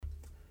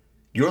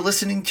You're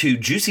listening to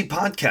Juicy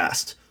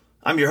Podcast.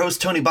 I'm your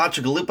host, Tony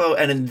Bacigalupo,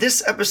 and in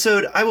this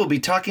episode, I will be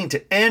talking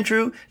to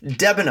Andrew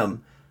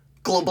Debenham,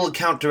 Global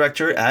Account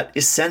Director at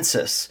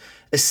Essensys.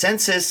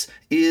 Essensys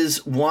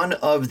is one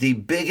of the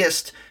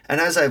biggest,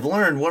 and as I've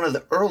learned, one of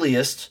the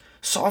earliest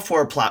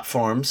software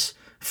platforms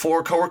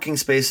for co-working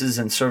spaces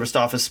and serviced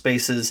office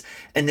spaces,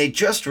 and they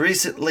just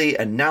recently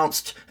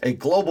announced a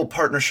global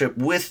partnership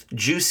with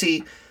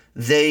GCUC.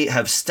 They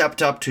have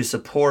stepped up to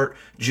support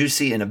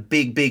GCUC in a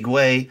big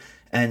way.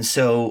 And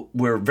so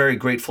we're very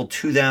grateful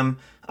to them.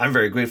 I'm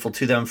very grateful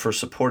to them for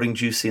supporting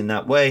GCUC in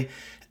that way.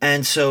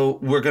 And so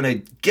we're going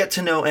to get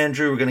to know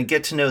Andrew. We're going to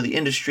get to know the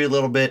industry a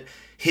little bit,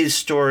 his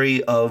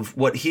story of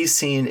what he's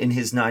seen in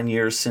his 9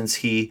 years since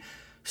he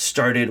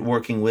started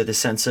working with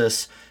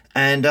Essensys.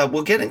 And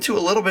we'll get into a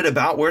little bit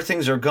about where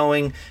things are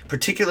going,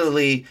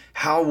 particularly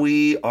how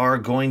we are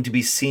going to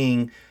be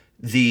seeing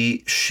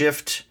the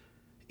shift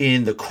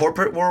in the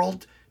corporate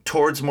world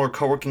towards more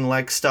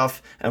co-working-like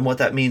stuff and what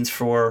that means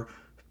for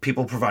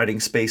people providing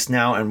space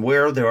now and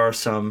where there are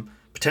some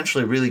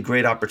potentially really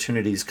great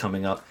opportunities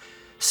coming up.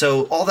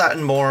 So all that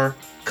and more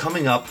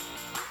coming up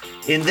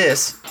in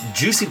this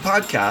Juicy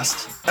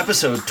Podcast,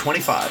 episode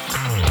 25.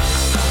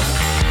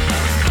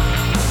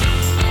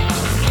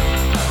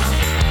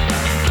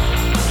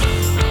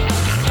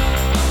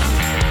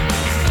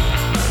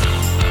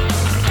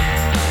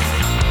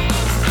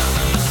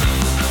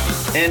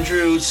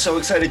 Andrew, so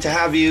excited to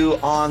have you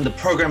on the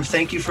program.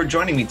 Thank you for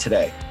joining me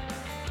today.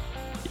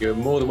 You're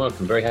more than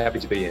welcome. Very happy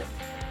to be here.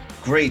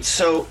 Great.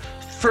 So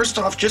first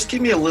off, just give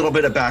me a little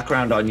bit of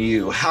background on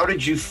you. How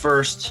did you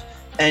first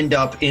end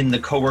up in the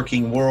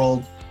co-working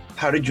world?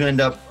 How did you end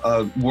up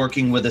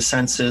working with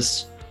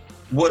Essensys?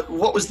 What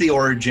was the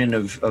origin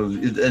of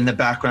and the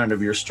background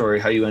of your story,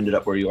 how you ended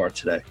up where you are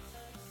today?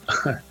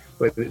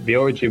 Well, the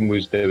origin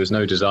was there was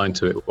no design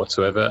to it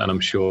whatsoever, and I'm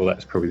sure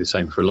that's probably the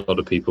same for a lot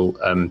of people.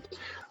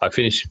 I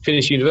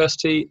finished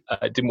university.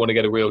 I didn't want to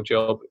get a real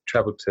job,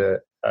 travelled to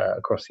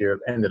across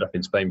Europe, ended up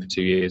in Spain for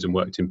 2 years and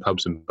worked in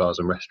pubs and bars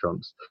and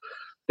restaurants.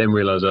 Then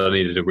realised I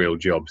needed a real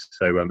job.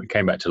 So I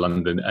came back to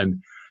London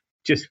and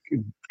just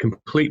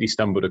completely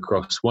stumbled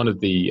across one of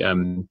the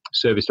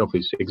serviced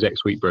office exec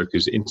suite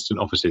brokers, Instant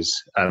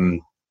Offices.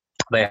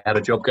 They had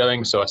a job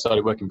going, so I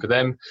started working for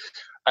them.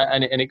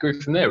 And it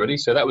grew from there, really.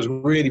 So that was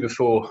really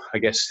before, I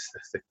guess,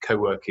 the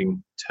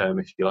co-working term,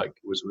 if you like,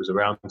 was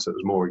around. So it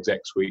was more exec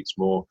suites,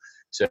 more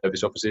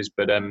service offices.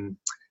 But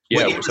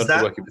yeah, I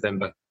started working for them.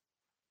 But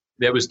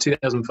that was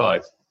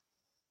 2005.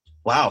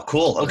 Wow,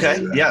 cool.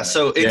 Okay,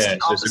 So it's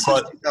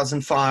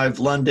 2005,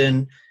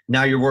 London.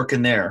 Now you're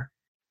working there.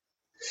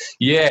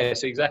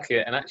 Yes, exactly.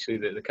 And actually,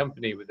 the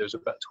company, there was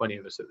about 20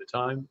 of us at the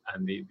time,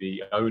 and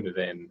the owner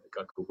then, a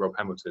guy called Rob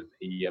Hamilton,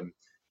 he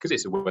because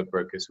it's a web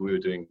broker, so we were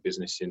doing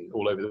business in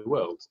all over the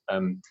world,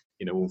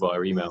 all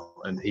via email.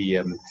 And he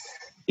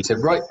said,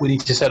 right, we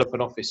need to set up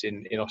an office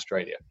in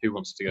Australia. Who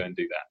wants to go and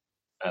do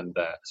that? And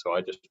so I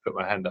just put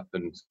my hand up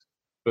and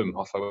boom,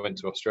 off I went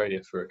to Australia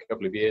for a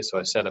couple of years. So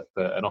I set up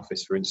an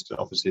office for Instant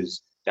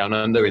Offices down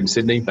under in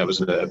Sydney. That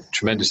was a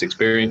tremendous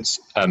experience.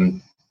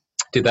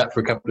 Did that for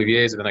a couple of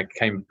years, and then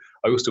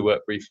I also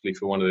worked briefly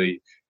for one of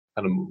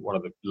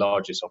the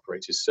largest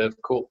operators,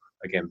 Servcorp.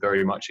 Again,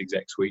 very much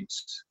exec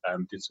suites.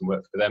 Did some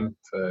work for them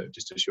for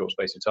just a short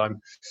space of time.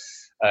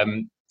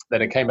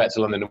 Then I came back to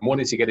London and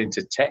wanted to get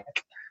into tech.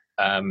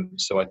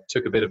 So I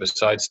took a bit of a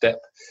sidestep.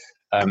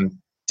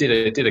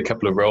 Did a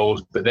couple of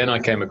roles, but then I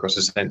came across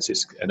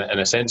Essensys, and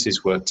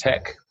Essensys were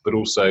tech, but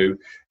also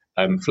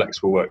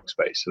flexible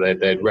workspace. So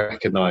they'd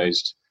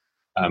recognised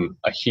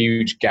a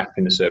huge gap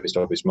in the serviced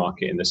office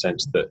market, in the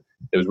sense that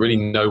there was really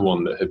no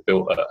one that had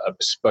built a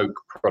bespoke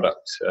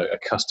product, a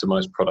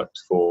customized product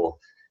for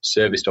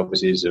serviced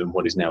offices and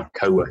what is now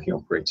co-working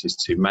operators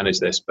to manage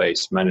their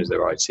space, manage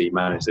their IT,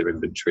 manage their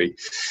inventory,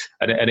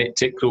 and it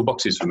ticked all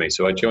boxes for me.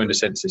 So I joined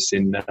Essensys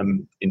in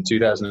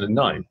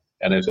 2009,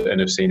 and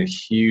I've seen a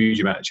huge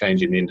amount of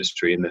change in the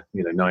industry in the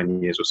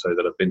 9 years or so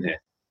that I've been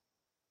here.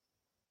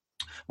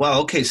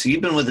 Wow. Okay, so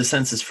you've been with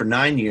Essensys for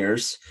 9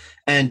 years,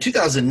 and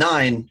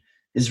 2009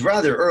 is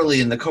rather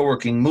early in the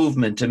co-working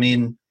movement. I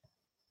mean,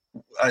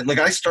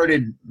 I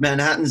started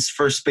Manhattan's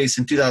first space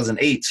in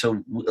 2008.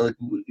 So,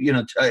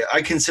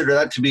 I consider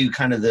that to be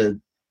kind of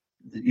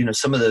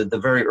some of the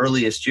very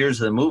earliest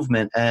years of the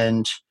movement.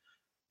 And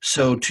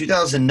so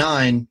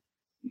 2009,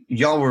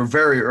 y'all were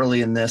very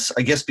early in this,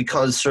 I guess,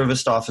 because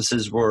serviced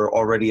offices were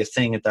already a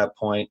thing at that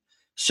point.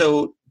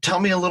 So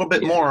tell me a little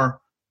bit more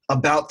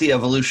about the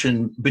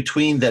evolution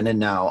between then and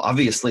now.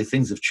 Obviously,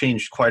 things have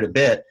changed quite a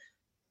bit.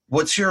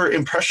 What's your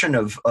impression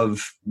of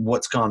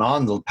what's gone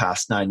on the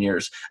past 9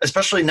 years,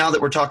 especially now that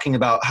we're talking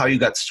about how you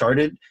got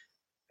started?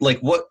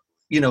 Like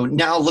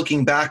now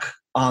looking back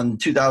on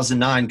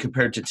 2009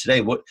 compared to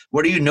today, what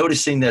are you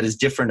noticing that is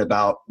different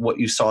about what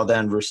you saw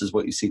then versus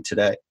what you see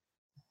today?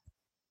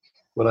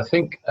 Well, I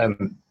think,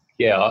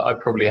 I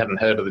probably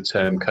hadn't heard of the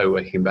term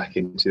co-working back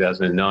in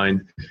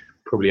 2009.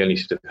 Probably only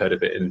should have heard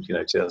of it in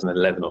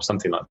 2011 or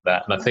something like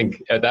that. And I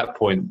think at that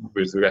point,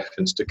 with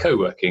reference to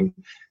co-working,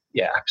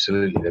 yeah,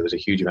 absolutely. There was a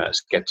huge amount of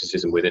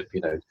skepticism with it.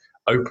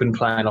 Open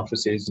plan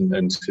offices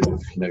and sort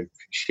of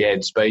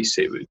shared space.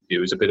 It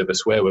was a bit of a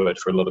swear word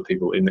for a lot of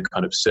people in the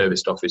kind of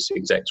serviced office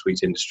exec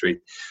suite industry.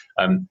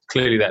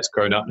 Clearly, that's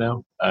grown up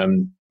now,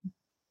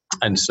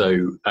 and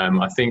so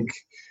I think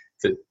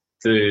that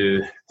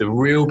the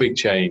real big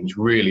change,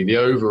 really the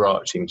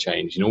overarching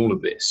change in all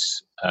of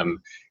this,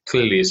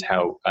 clearly is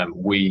how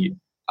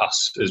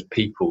us as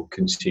people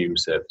consume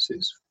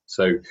services.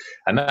 So,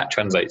 and that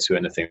translates to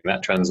anything.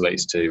 That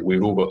translates to,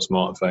 we've all got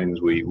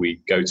smartphones. We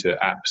go to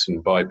apps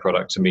and buy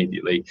products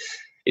immediately.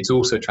 It's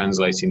also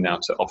translating now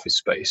to office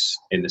space,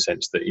 in the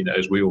sense that,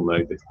 as we all know,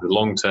 the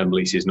long-term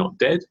lease is not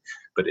dead,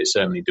 but it's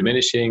certainly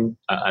diminishing.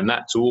 And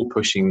that's all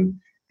pushing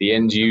the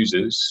end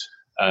users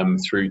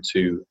through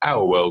to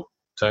our world,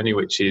 Tony,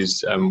 which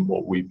is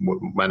what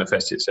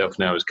manifests itself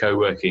now as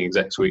co-working,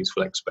 exec suites,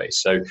 flex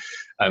space. So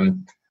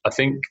I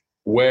think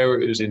where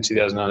it was in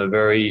 2009 a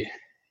very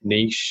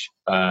niche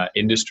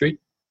industry,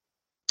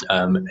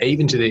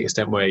 even to the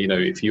extent where,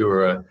 if you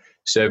were a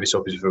service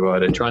office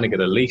provider trying to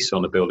get a lease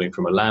on a building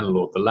from a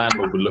landlord, the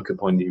landlord would look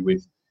upon you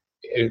with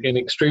an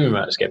extreme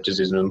amount of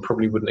skepticism and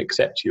probably wouldn't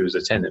accept you as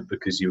a tenant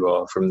because you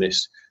are from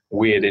this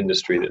weird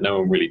industry that no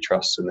one really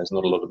trusts, and there's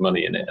not a lot of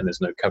money in it, and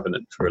there's no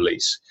covenant for a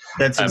lease.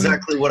 That's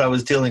exactly what I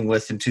was dealing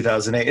with in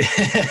 2008.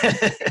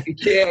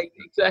 Yeah,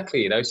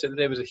 exactly. So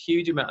there was a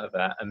huge amount of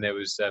that, and there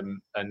was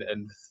and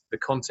the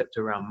concept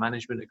around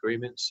management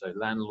agreements, so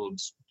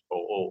landlords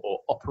or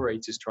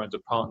operators trying to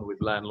partner with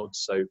landlords,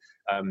 so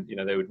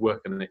they would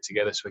work on it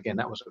together. So again,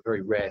 that was a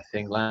very rare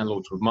thing.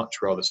 Landlords would much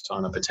rather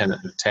sign up a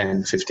tenant of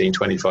 10, 15,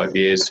 25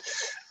 years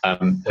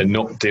and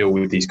not deal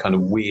with these kind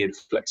of weird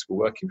flexible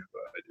working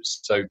providers.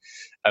 So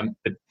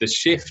the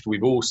shift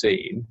we've all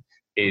seen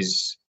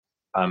is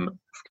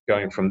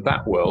going from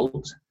that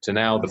world to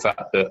now the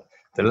fact that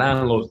the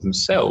landlords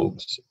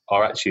themselves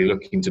are actually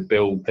looking to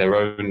build their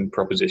own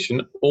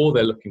proposition, or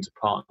they're looking to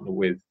partner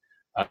with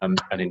an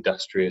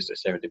industrious, a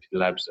Serendipity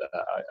Labs,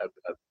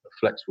 a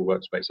flexible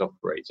workspace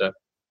operator,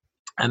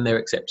 and they're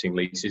accepting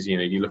leases. You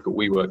look at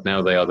WeWork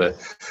now;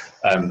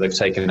 they've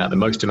taken out the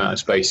most amount of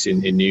space in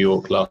New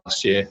York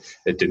last year.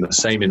 They did the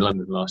same in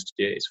London last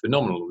year. It's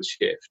phenomenal, the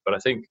shift. But I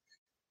think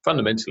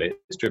fundamentally,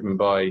 it's driven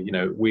by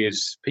we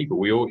as people.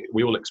 We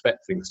all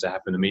expect things to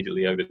happen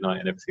immediately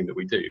overnight in everything that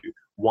we do.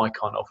 Why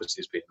can't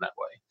offices be in that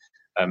way?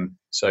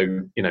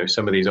 So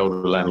some of these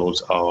older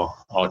landlords are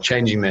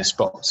changing their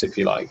spots, if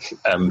you like,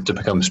 to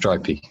become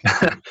stripy,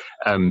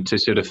 to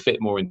sort of fit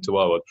more into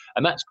our world,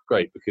 and that's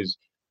great because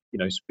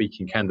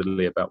speaking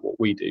candidly about what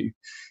we do,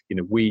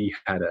 we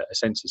had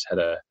Essensys had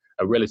a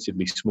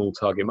relatively small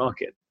target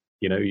market.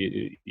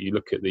 You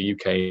look at the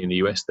UK and the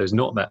US, there's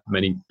not that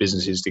many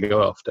businesses to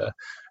go after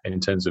in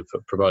terms of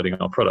providing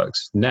our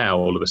products. Now,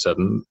 all of a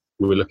sudden,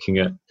 we're looking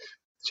at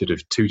sort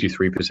of 2 to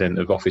 3%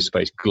 of office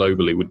space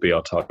globally would be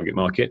our target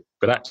market.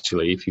 But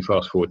actually, if you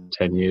fast forward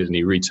 10 years and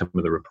you read some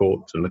of the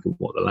reports and look at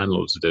what the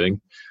landlords are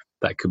doing,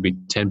 that could be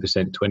 10%,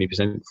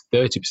 20%,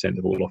 30%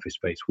 of all office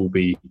space will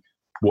be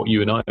what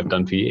you and I have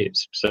done for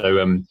years.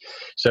 So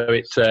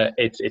it's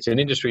an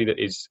industry that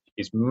is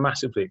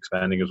massively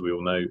expanding, as we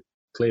all know.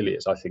 Clearly,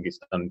 I think it's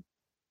done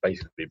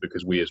basically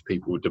because we as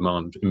people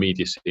demand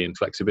immediacy and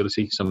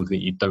flexibility, something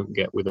you don't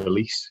get with a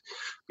lease,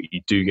 but you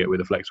do get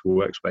with a flexible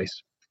workspace.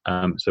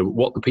 So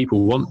what the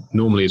people want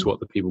normally is what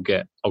the people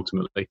get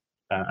ultimately,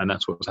 and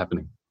that's what's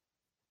happening.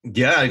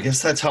 Yeah, I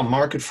guess that's how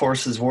market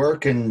forces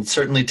work, and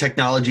certainly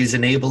technology is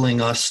enabling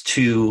us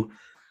to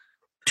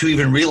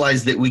even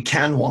realize that we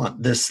can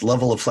want this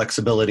level of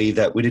flexibility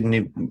that we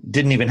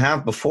didn't even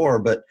have before.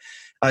 But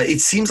it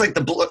seems like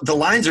the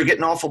lines are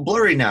getting awful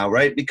blurry now,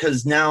 right?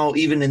 Because now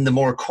even in the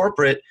more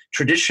corporate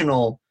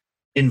traditional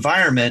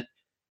environment,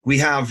 we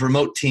have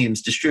remote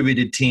teams,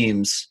 distributed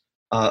teams,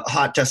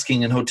 hot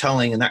desking and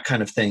hoteling and that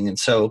kind of thing. And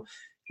so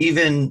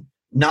even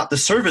not the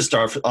service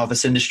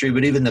office industry,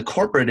 but even the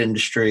corporate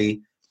industry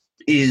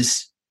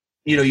is,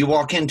 you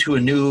walk into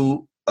a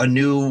new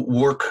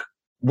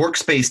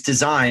workspace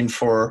design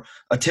for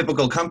a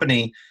typical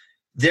company,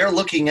 they're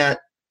looking at,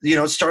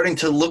 starting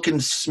to look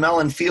and smell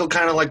and feel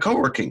kind of like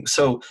co-working.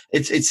 So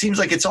it seems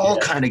like it's all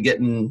kind of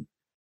getting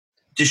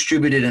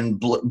distributed and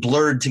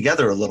blurred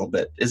together a little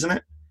bit, isn't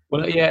it?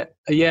 Well, yeah,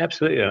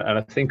 absolutely. And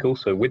I think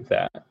also with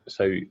that,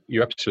 so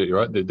you're absolutely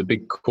right. The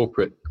big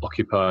corporate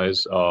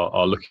occupiers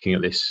are looking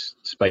at this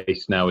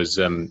space now as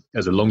a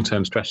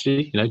long-term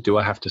strategy. Do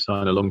I have to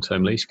sign a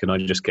long-term lease? Can I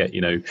just get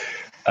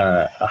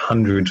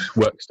 100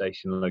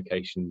 workstation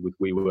location with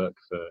WeWork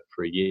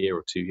for a year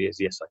or 2 years?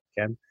 Yes, I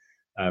can.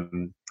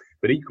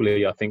 But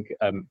equally, I think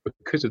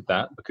because of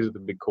the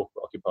big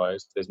corporate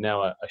occupiers, there's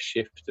now a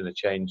shift and a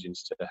change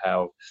into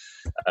how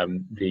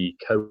the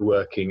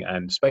co-working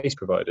and space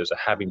providers are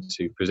having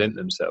to present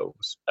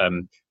themselves.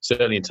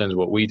 Certainly in terms of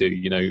what we do,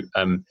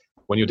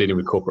 when you're dealing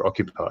with corporate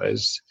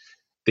occupiers,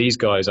 these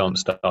guys aren't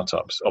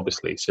startups,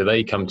 obviously. So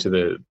they come to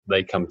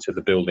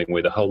the building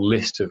with a whole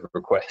list of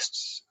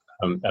requests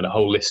and a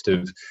whole list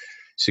of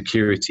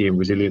security and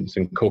resilience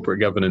and corporate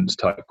governance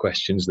type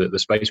questions that the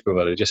space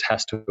provider just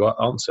has to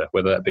answer,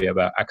 whether that be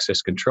about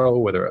access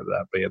control, whether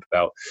that be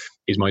about,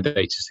 is my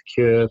data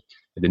secure,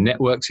 the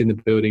networks in the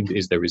building,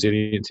 is there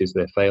resilience, is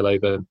there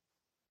failover?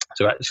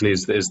 So actually,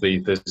 as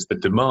the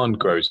demand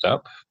grows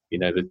up,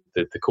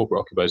 the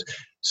corporate occupiers,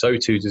 so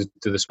too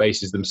do the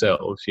spaces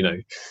themselves.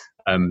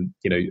 Are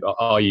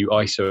you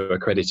ISO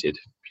accredited?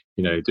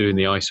 Doing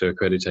the ISO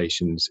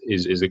accreditations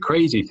is a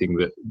crazy thing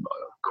that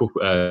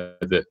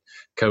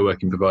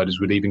co-working providers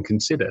would even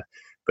consider.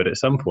 But at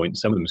some point,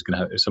 some of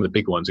the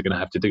big ones are going to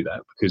have to do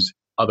that, because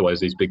otherwise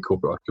these big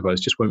corporate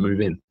occupiers just won't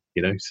move in.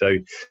 So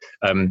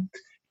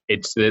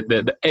it's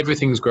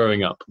everything's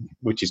growing up,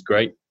 which is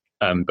great.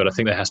 But I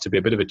think there has to be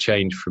a bit of a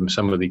change from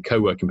some of the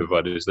co-working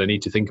providers. They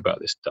need to think about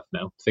this stuff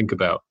now. Think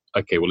about,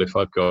 okay, well, if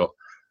I've got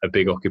a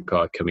big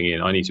occupier coming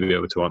in, I need to be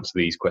able to answer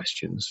these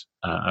questions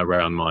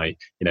around my,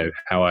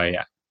 how I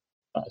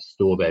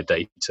store their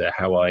data,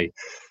 how I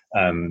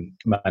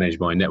manage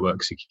my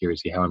network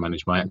security, how I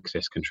manage my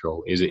access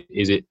control. Is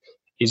it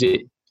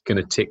going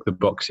to tick the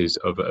boxes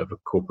of a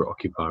corporate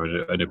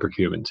occupier and a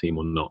procurement team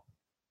or not?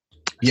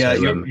 Yeah,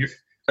 so,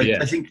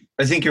 I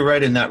think you're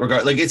right in that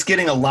regard. Like, it's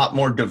getting a lot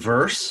more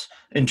diverse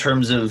in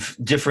terms of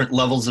different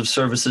levels of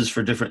services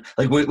for different,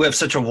 like we have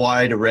such a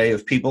wide array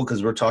of people,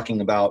 because we're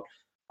talking about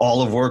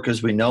all of work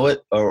as we know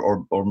it,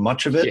 or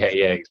much of it.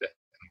 Yeah, exactly.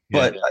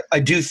 But I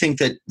do think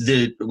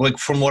that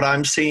from what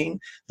I'm seeing,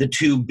 the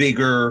two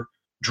bigger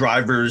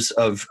drivers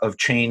of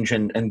change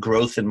and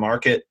growth in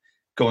market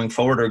going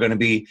forward are going to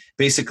be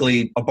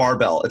basically a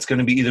barbell. It's going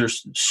to be either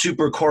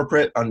super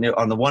corporate on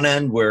the one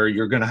end, where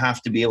you're going to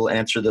have to be able to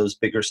answer those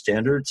bigger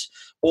standards,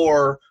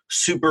 or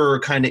super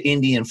kind of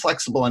indie and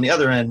flexible on the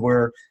other end,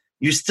 where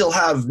you still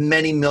have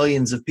many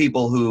millions of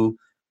people who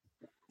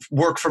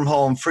work from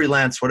home,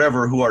 freelance,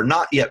 whatever, who are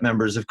not yet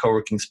members of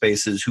co-working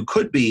spaces, who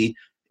could be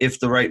if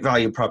the right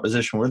value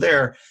proposition were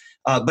there.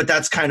 But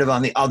that's kind of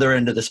on the other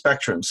end of the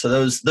spectrum. So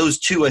those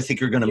two, I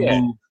think, are going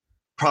to move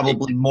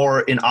probably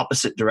more in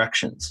opposite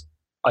directions.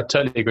 I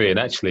totally agree. And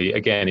actually,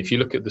 again, if you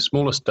look at the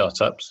smaller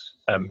startups,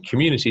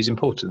 community is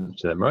important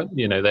to them, right?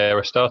 They're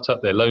a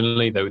startup, they're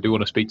lonely, they do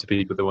want to speak to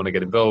people, they want to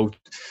get involved.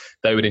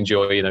 They would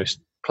enjoy,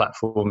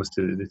 platforms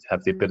to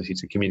have the ability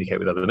to communicate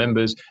with other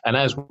members. And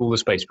as will the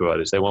space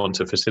providers, they want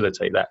to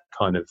facilitate that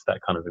kind of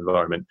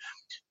environment.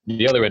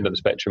 The other end of the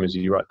spectrum, as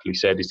you rightfully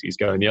said, is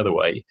going the other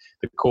way.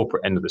 The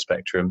corporate end of the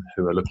spectrum,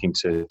 who are looking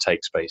to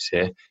take space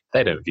here,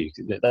 they don't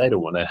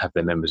want to have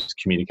their members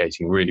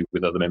communicating really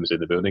with other members in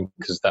the building,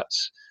 because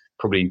that's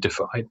probably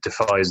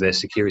defies their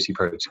security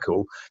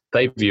protocol.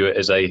 They view it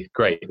as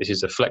this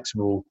is a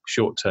flexible,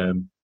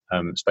 short-term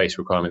space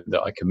requirement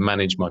that I can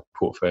manage my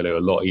portfolio a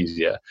lot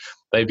easier.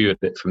 They view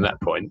it from that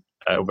point,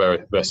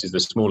 versus the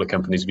smaller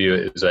companies view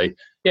it as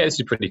this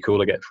is pretty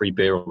cool. I get free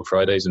beer on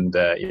Fridays, and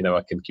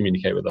I can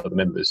communicate with other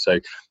members. So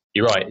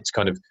you're right; it's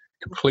kind of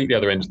completely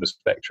other end of the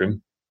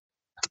spectrum.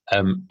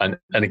 And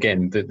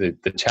again,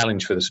 the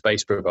challenge for the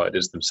space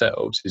providers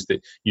themselves is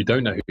that you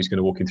don't know who's going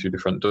to walk in through the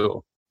front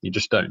door. You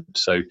just don't.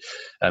 So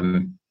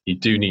you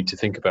do need to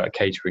think about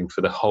catering for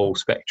the whole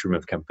spectrum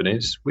of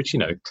companies, which,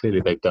 clearly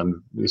they've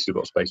done. This is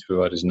what space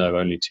providers know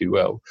only too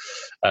well.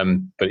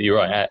 But you're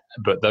right.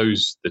 But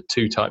the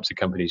two types of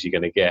companies you're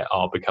going to get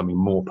are becoming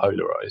more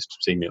polarized,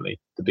 seemingly,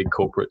 the big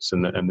corporates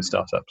and the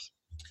startups.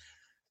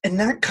 And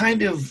that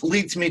kind of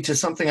leads me to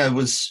something I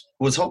was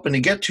hoping to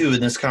get to in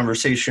this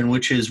conversation,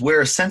 which is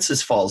where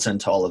Essensys falls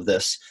into all of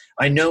this.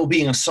 I know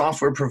being a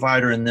software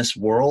provider in this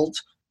world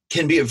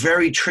can be a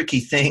very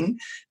tricky thing,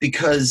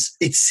 because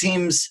it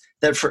seems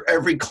that for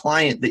every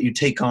client that you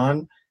take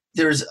on,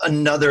 there's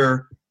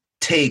another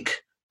take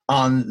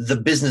on the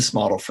business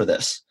model for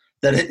this.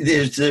 That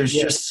there's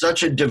just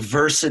such a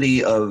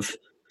diversity of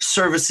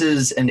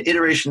services and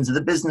iterations of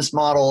the business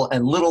model,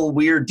 and little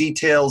weird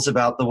details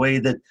about the way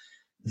that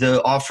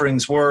the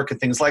offerings work and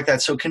things like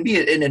that. So it can be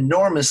an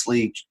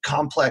enormously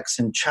complex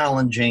and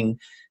challenging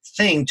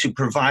thing to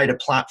provide a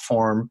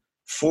platform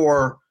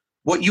for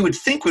what you would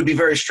think would be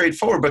very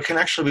straightforward, but can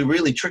actually be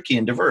really tricky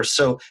and diverse.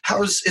 So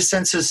how's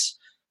Essensys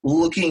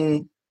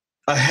looking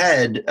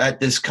ahead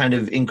at this kind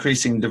of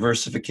increasing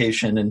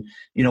diversification, and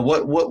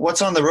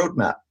what's on the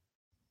roadmap?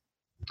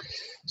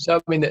 So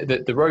I mean,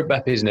 the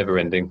roadmap is never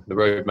ending. The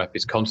roadmap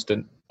is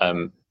constant.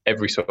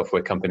 Every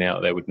software company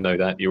out there would know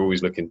that. You're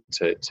always looking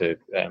to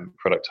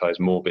productize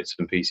more bits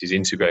and pieces,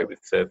 integrate with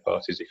third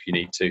parties if you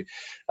need to.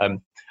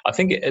 I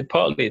think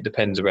partly it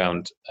depends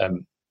around.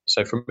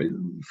 So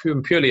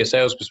from purely a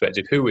sales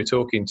perspective, who we're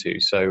talking to.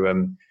 So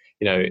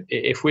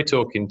if we're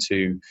talking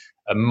to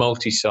a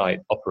multi-site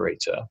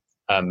operator,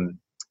 and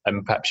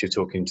perhaps you're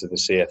talking to the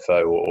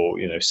CFO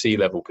or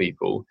C-level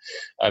people,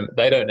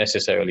 they don't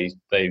necessarily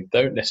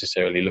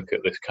look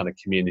at the kind of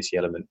community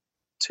element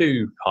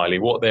too highly.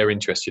 What they're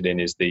interested in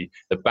is the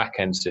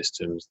back-end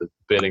systems, the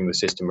billing, the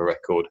system of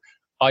record.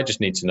 I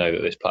just need to know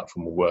that this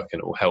platform will work and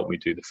it will help me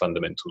do the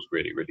fundamentals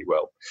really, really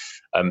well.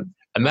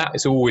 And that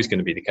is always going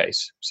to be the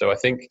case. So I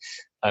think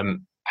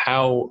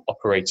how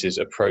operators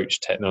approach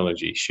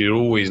technology should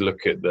always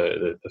look at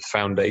the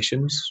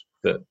foundations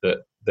that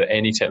that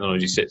any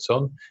technology sits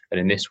on. And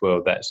in this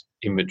world, that's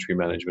inventory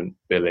management,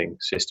 billing,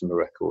 system of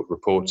record,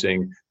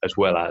 reporting, as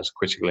well as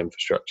critical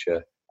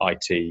infrastructure,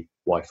 IT,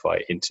 Wi-Fi,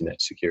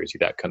 internet security,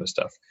 that kind of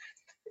stuff.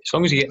 As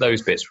long as you get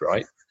those bits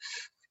right,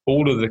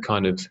 all of the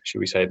kind of, should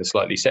we say, the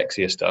slightly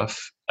sexier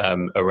stuff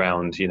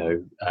around,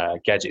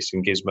 gadgets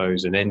and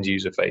gizmos and end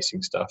user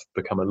facing stuff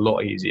become a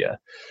lot easier.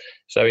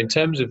 So in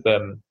terms of,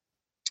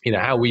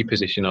 how we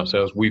position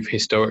ourselves, we've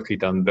historically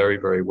done very,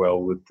 very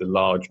well with the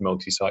large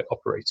multi-site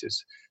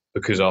operators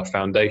because our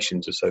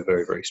foundations are so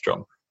very, very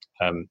strong.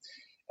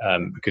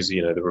 Because,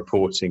 the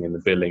reporting and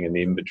the billing and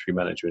the inventory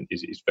management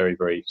is very,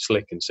 very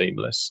slick and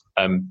seamless.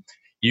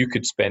 You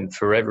could spend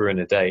forever and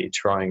a day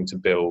trying to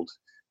build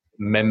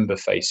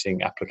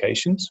member-facing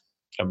applications.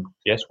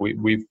 Yes,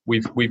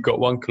 we've got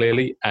one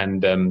clearly,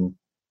 and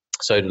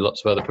so do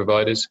lots of other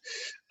providers.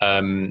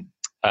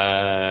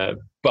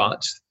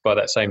 But by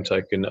that same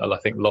token, I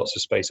think lots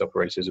of space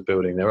operators are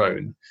building their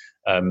own,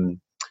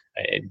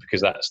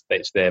 because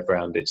it's their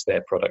brand, it's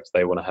their product.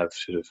 They want to have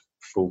sort of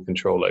full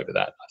control over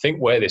that. I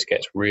think where this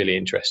gets really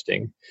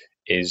interesting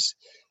is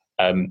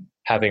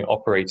having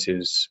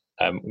operators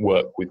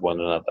work with one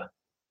another.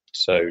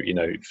 So,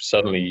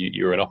 suddenly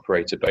you're an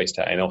operator based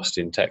out in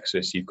Austin,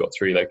 Texas, you've got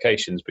 3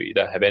 locations, but you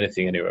don't have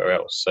anything anywhere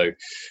else. So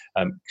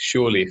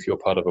surely if you're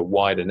part of a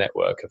wider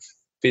network, a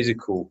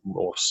physical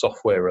or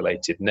software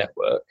related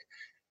network,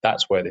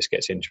 that's where this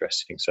gets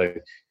interesting. So,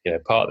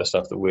 part of the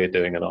stuff that we're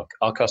doing, and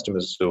our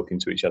customers are talking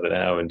to each other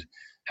now, and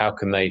how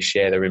can they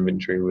share their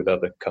inventory with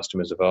other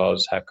customers of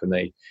ours? How can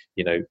they,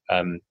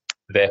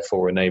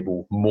 therefore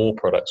enable more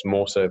products,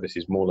 more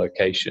services, more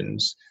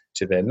locations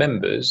to their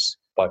members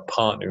by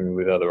partnering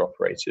with other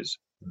operators?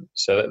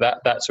 So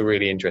that's a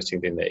really interesting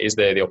thing there. Is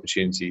there the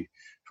opportunity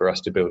for us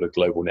to build a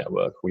global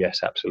network? Well, yes,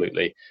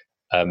 absolutely.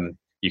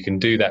 You can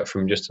do that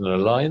from just an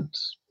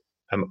alliance,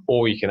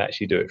 or you can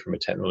actually do it from a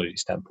technology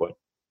standpoint.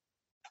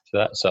 So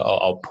that's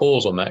I'll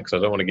pause on that because I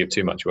don't want to give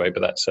too much away,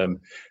 but that's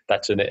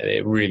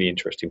a really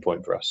interesting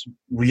point for us.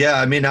 Yeah,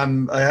 I mean,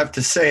 I have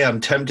to say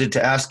I'm tempted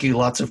to ask you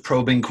lots of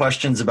probing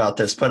questions about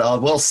this, but I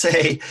will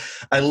say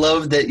I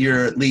love that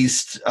you're at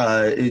least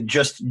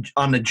just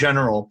on the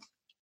general.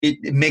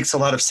 It makes a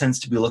lot of sense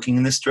to be looking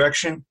in this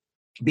direction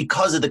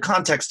because of the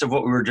context of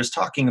what we were just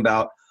talking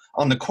about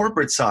on the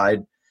corporate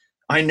side.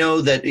 I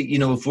know that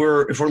if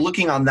we're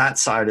looking on that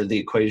side of the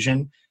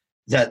equation,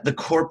 that the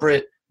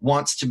corporate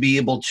wants to be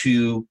able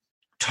to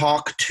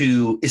talk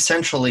to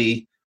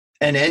essentially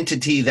an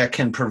entity that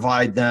can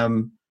provide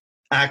them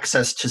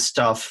access to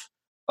stuff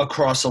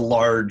across a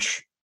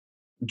large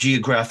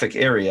geographic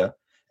area.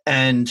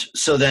 And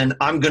so then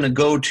I'm going to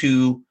go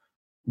to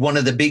one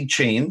of the big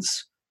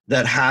chains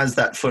that has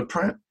that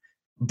footprint.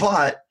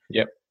 But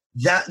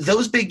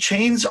those big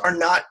chains are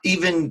not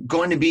even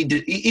going to be,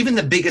 even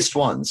the biggest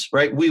ones,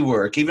 right?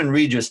 WeWork, even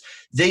Regis,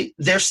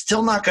 they're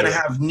still not going to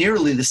have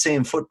nearly the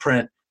same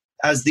footprint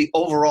as the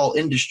overall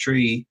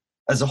industry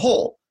as a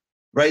whole,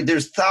 right?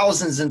 There's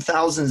thousands and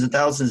thousands and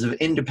thousands of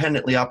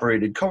independently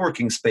operated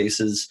co-working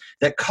spaces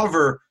that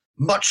cover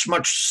much,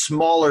 much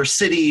smaller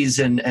cities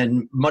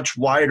and much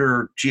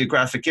wider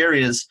geographic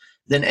areas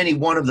than any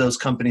one of those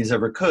companies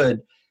ever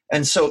could.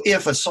 And so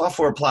if a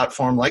software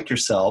platform like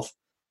yourself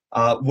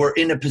were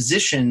in a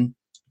position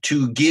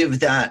to give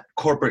that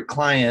corporate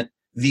client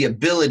the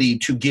ability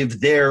to give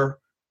their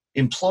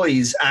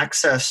employees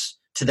access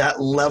to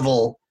that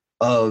level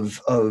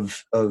of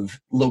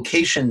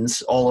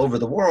locations all over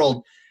the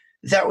world,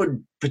 that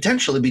would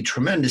potentially be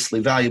tremendously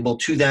valuable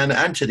to them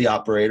and to the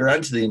operator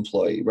and to the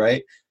employee,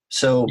 right?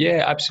 So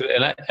yeah, absolutely.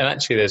 And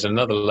actually there's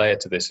another layer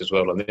to this as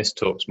well, and this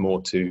talks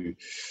more to,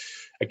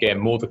 again,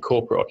 more the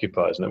corporate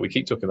occupiers. And we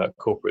keep talking about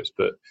corporates,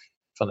 but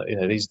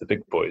these are the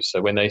big boys.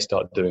 So when they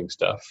start doing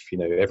stuff,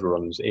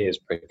 everyone's ears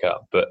prick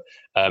up. But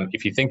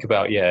if you think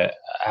about,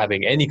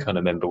 having any kind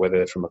of member, whether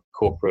they're from a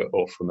corporate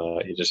or from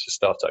just a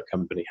startup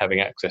company, having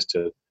access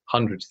to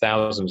hundreds,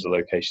 thousands of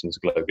locations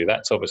globally,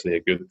 that's obviously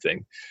a good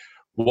thing.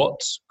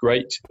 What's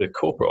great to the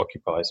corporate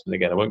occupiers, and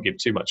again, I won't give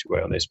too much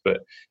away on this,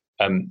 but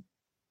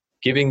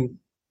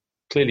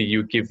clearly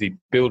you give the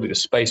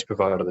space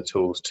provider the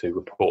tools to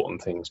report on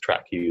things,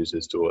 track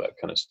users, do all that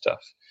kind of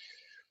stuff.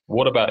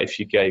 What about if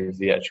you gave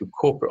the actual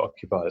corporate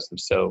occupiers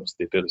themselves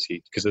the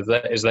ability, because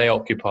as they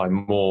occupy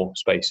more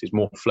spaces,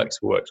 more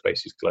flexible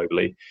workspaces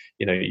globally,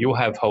 you'll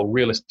have whole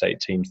real estate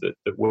teams that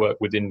work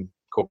within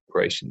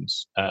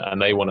corporations and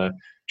they want to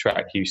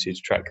track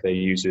usage, track their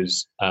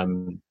users,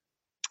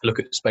 look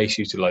at space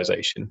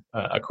utilization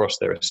across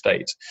their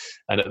estate.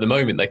 And at the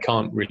moment, they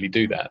can't really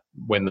do that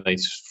when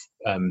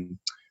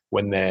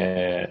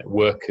their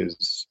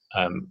workers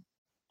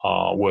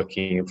are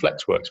working in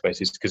flex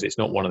workspaces because it's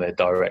not one of their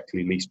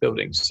directly leased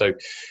buildings. So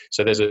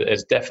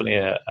there's definitely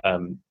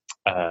an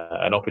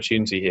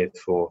opportunity here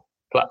for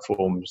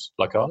platforms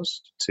like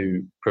ours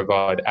to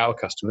provide our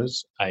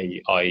customers,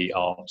 i.e.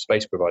 our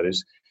space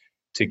providers,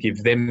 to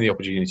give them the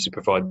opportunity to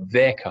provide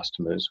their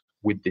customers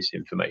with this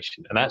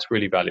information. And that's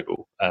really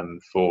valuable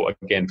for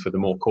the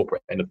more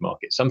corporate end of the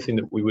market, something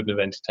that we wouldn't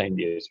have entertained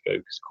years ago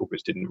because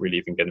corporates didn't really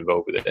even get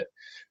involved with it.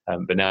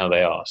 But now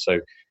they are. So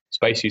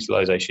space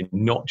utilization,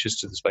 not just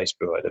to the space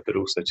provider, but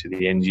also to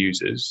the end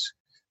users,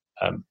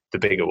 the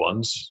bigger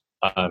ones,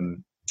 I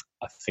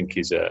think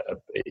is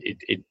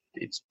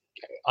it's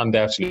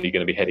undoubtedly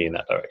going to be heading in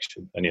that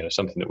direction, and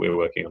something that we're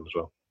working on as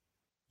well.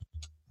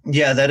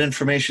 Yeah, that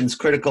information is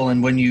critical,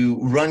 and when you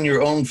run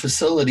your own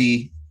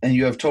facility and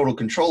you have total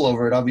control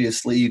over it,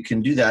 obviously you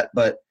can do that.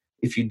 But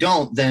if you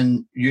don't,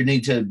 then you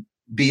need to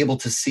be able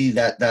to see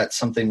that that's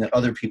something that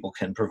other people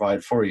can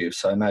provide for you.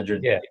 So I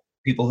imagine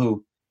people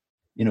who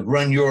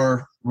run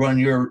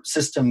your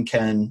system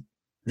can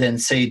then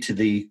say to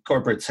the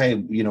corporates, hey,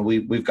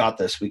 we've got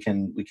this, we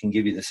can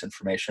give you this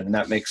information. And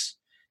that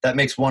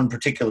makes one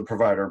particular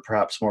provider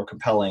perhaps more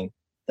compelling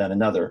than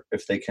another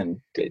if they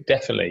can.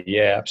 Definitely.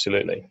 Yeah,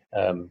 absolutely.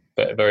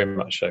 But very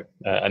much so.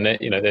 And then,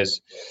 there's,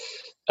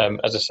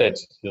 as I said,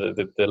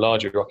 the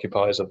larger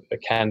occupiers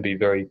can be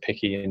very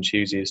picky and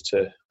choosy as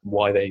to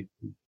why they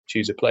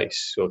choose a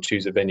place or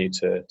choose a venue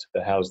to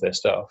house their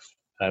staff.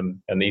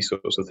 And these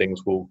sorts of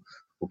things will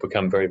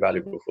become very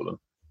valuable for them.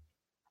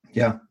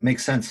 Yeah,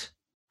 makes sense.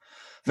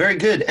 Very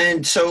good.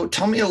 And so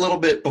tell me a little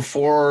bit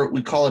before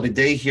we call it a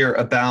day here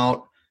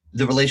about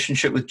the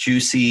relationship with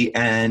GCUC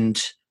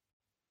and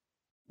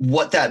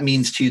what that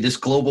means to you, this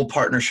global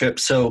partnership.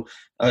 So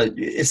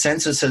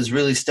Essensys has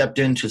really stepped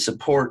in to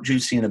support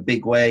GCUC in a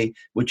big way,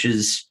 which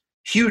is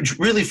huge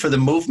really for the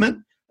movement.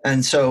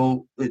 And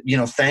so,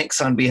 thanks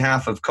on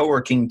behalf of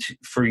co-working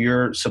for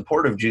your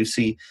support of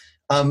GCUC.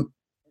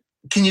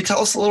 Can you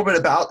tell us a little bit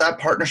about that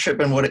partnership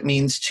and what it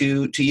means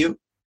to you?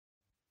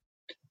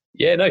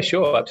 Yeah, no,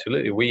 sure,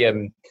 absolutely.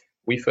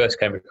 We first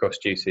came across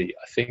GCUC,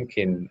 I think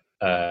in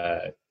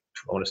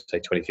I want to say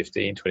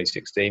 2015,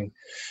 2016,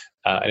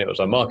 and it was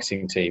our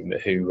marketing team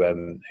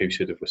who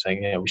sort of was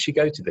saying, we should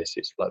go to this.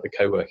 It's like the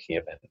co-working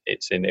event.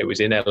 It was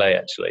in LA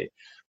actually,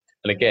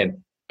 and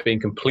again, being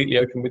completely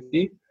open with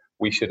you,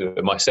 we should have,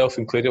 myself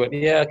included, went,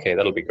 okay,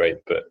 that'll be great,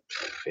 but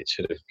it's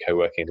sort of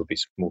co-working. It'll be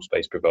small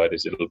space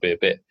providers. It'll be a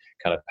bit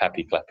kind of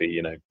happy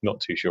clappy, not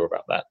too sure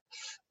about that.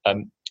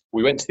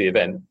 We went to the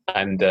event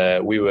and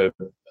we were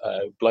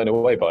blown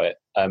away by it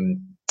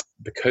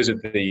because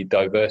of the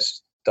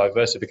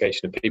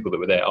diversification of people that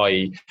were there,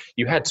 i.e.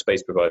 you had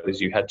space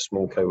providers, you had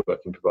small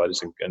co-working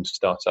providers and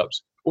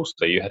startups.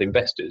 Also, you had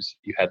investors,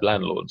 you had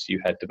landlords, you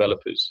had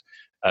developers.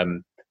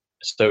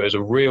 So it was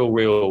a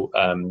real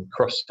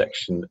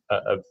cross-section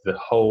of the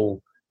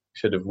whole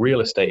sort of real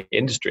estate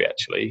industry,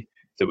 actually,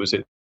 that was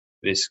at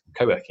this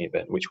co-working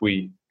event, which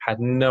we had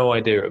no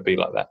idea it would be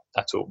like that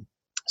at all.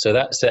 So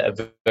that set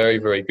a very,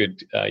 very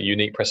good,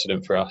 unique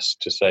precedent for us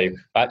to say,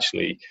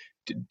 actually,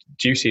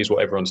 GCUC is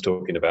what everyone's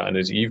talking about. And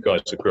as you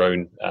guys have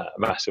grown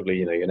massively,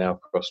 you're now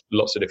across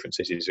lots of different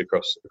cities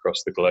across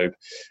the globe.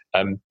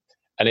 And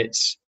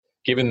it's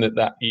given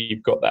that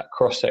you've got that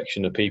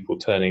cross-section of people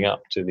turning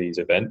up to these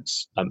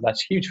events,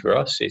 that's huge for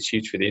us. It's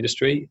huge for the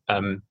industry.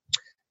 And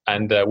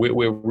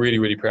we're really,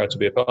 really proud to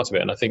be a part of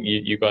it. And I think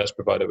you guys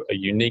provide a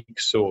unique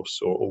source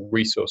or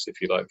resource,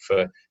 if you like,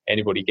 for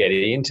anybody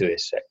getting into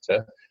this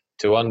sector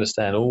to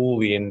understand all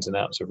the ins and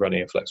outs of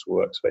running a flexible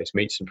workspace,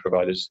 meet some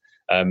providers,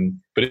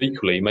 but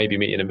equally maybe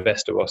meet an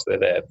investor whilst they're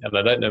there. And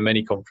I don't know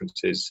many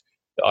conferences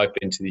that I've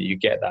been to that you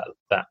get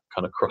that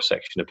kind of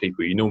cross-section of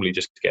people. You normally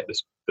just get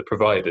the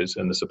providers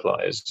and the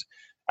suppliers.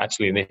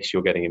 Actually, in this,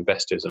 you're getting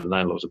investors and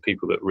landlords and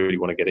people that really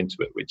want to get into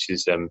it, which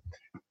is, in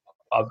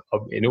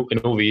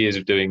all the years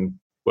of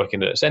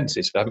working at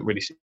Essensys, I haven't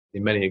really seen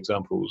many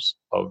examples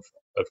of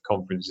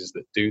conferences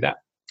that do that.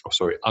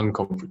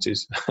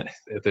 Unconferences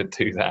that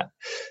do that.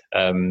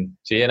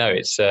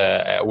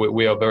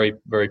 We are very,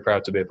 very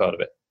proud to be a part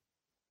of it.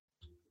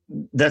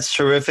 That's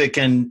terrific.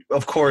 And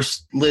of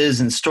course,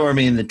 Liz and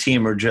Stormy and the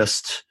team are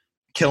just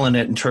killing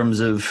it in terms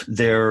of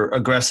their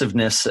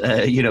aggressiveness,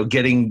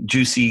 getting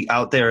GCUC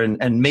out there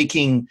and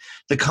making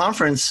the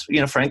conference,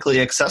 frankly,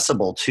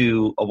 accessible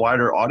to a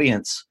wider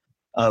audience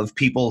of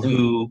people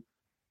who,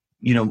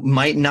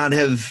 might not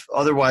have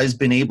otherwise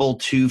been able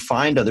to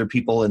find other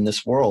people in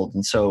this world.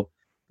 And so,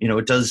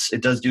 it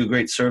does do a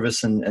great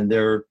service, and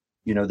their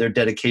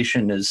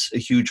dedication is a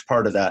huge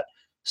part of that.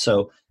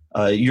 So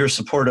your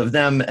support of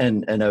them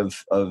and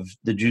of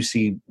the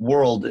GCUC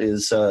world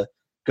is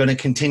going to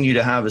continue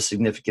to have a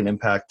significant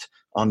impact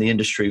on the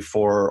industry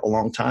for a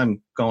long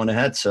time going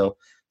ahead. So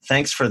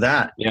thanks for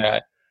that. Yeah.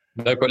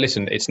 No, but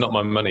listen, it's not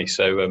my money,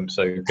 so go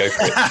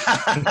for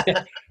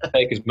it.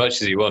 Take as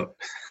much as you want.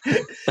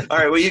 All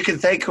right. Well, you can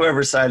thank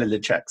whoever signed the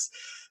checks.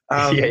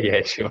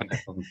 Yeah, sure.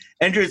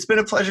 Andrew, it's been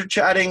a pleasure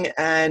chatting,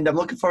 and I'm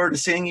looking forward to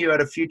seeing you at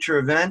a future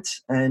event.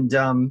 And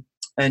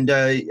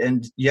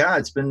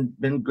it's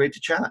been great to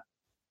chat.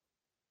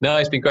 No,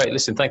 it's been great.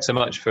 Listen, thanks so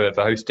much for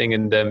hosting,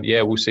 and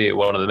we'll see you at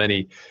one of the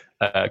many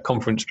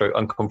unconference.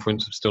 I'm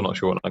still not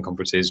sure what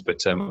unconference is,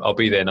 but I'll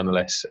be there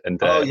nonetheless. And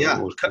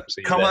we'll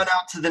come on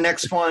out to the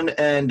next one,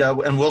 and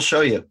we'll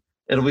show you.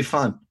 It'll be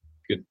fun.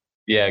 Good.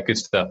 Yeah, good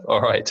stuff.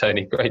 All right,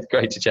 Tony. Great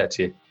to chat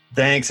to you.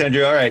 Thanks,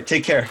 Andrew. All right,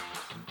 take care.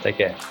 Take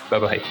care.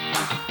 Bye-bye.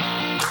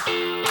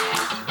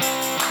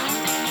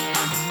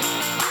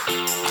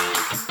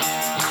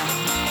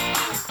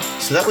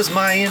 So that was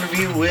my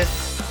interview with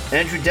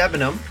Andrew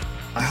Debenham.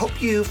 I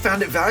hope you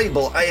found it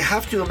valuable. I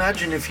have to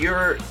imagine if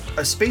you're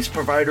a space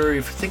provider, or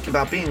if you think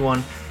about being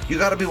one, you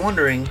got to be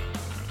wondering,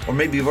 or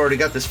maybe you've already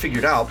got this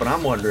figured out, but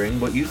I'm wondering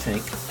what you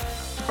think.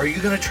 Are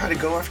you going to try to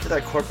go after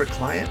that corporate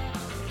client?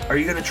 Are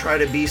you going to try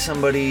to be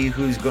somebody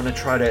who's going to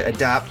try to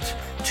adapt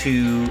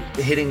to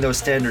hitting those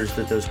standards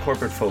that those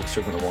corporate folks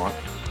are going to want?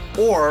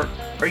 Or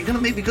are you going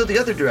to maybe go the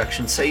other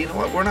direction? Say, you know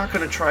what, we're not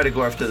going to try to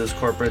go after those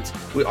corporates.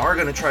 We are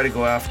going to try to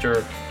go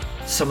after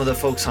some of the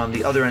folks on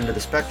the other end of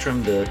the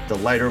spectrum, the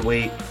lighter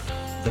weight,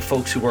 the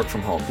folks who work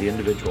from home, the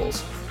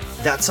individuals.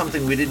 That's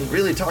something we didn't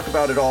really talk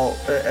about at all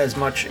as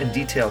much in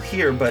detail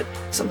here, but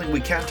something we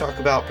can talk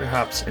about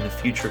perhaps in a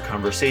future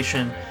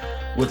conversation.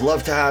 Would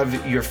love to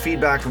have your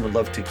feedback and would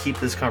love to keep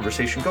this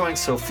conversation going,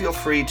 so feel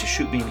free to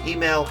shoot me an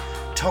email,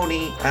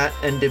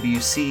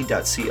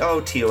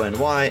 tony@nwc.co,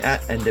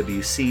 tony@nwc.co.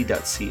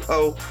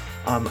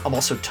 I'm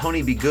also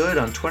Tony Be Good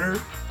on Twitter,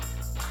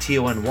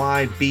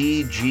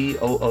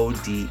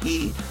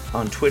 TonyBgoode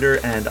on Twitter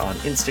and on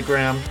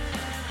Instagram.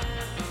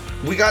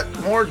 We got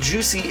more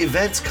juicy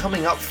events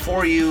coming up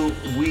for you.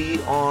 We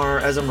are,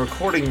 as I'm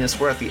recording this,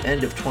 we're at the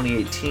end of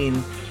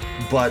 2018,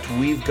 but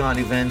we've got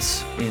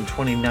events in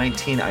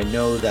 2019. I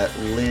know that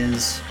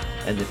Liz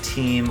and the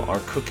team are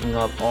cooking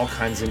up all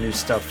kinds of new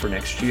stuff for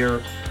next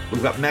year.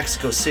 We've got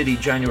Mexico City,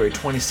 January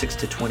 26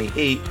 to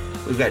 28.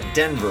 We've got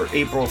Denver,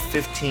 April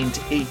 15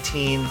 to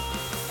 18.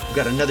 We've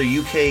got another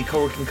UK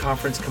co-working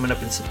conference coming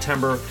up in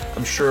September.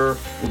 I'm sure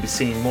we'll be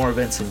seeing more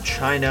events in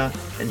China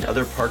and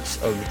other parts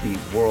of the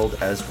world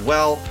as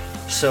well.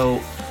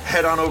 So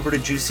head on over to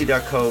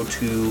juicy.co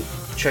to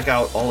check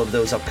out all of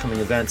those upcoming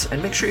events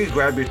and make sure you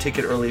grab your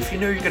ticket early. If you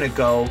know you're going to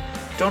go,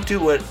 don't do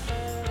what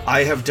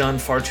I have done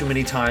far too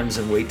many times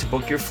and wait to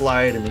book your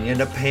flight and then you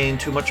end up paying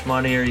too much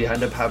money or you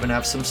end up having to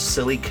have some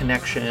silly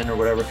connection or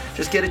whatever.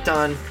 Just get it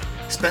done.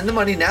 Spend the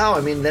money now.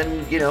 I mean,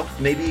 then, you know,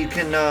 maybe you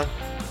can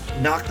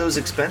knock those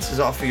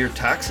expenses off of your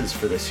taxes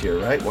for this year,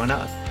 right? Why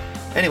not?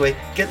 Anyway,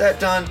 get that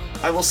done.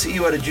 I will see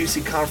you at a Juicy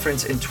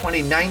conference in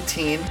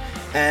 2019,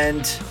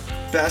 and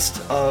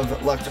best of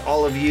luck to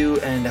all of you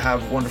and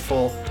have a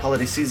wonderful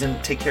holiday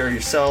season. Take care of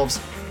yourselves,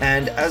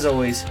 and as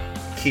always,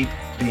 keep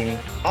being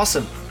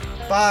awesome.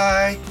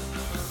 Bye.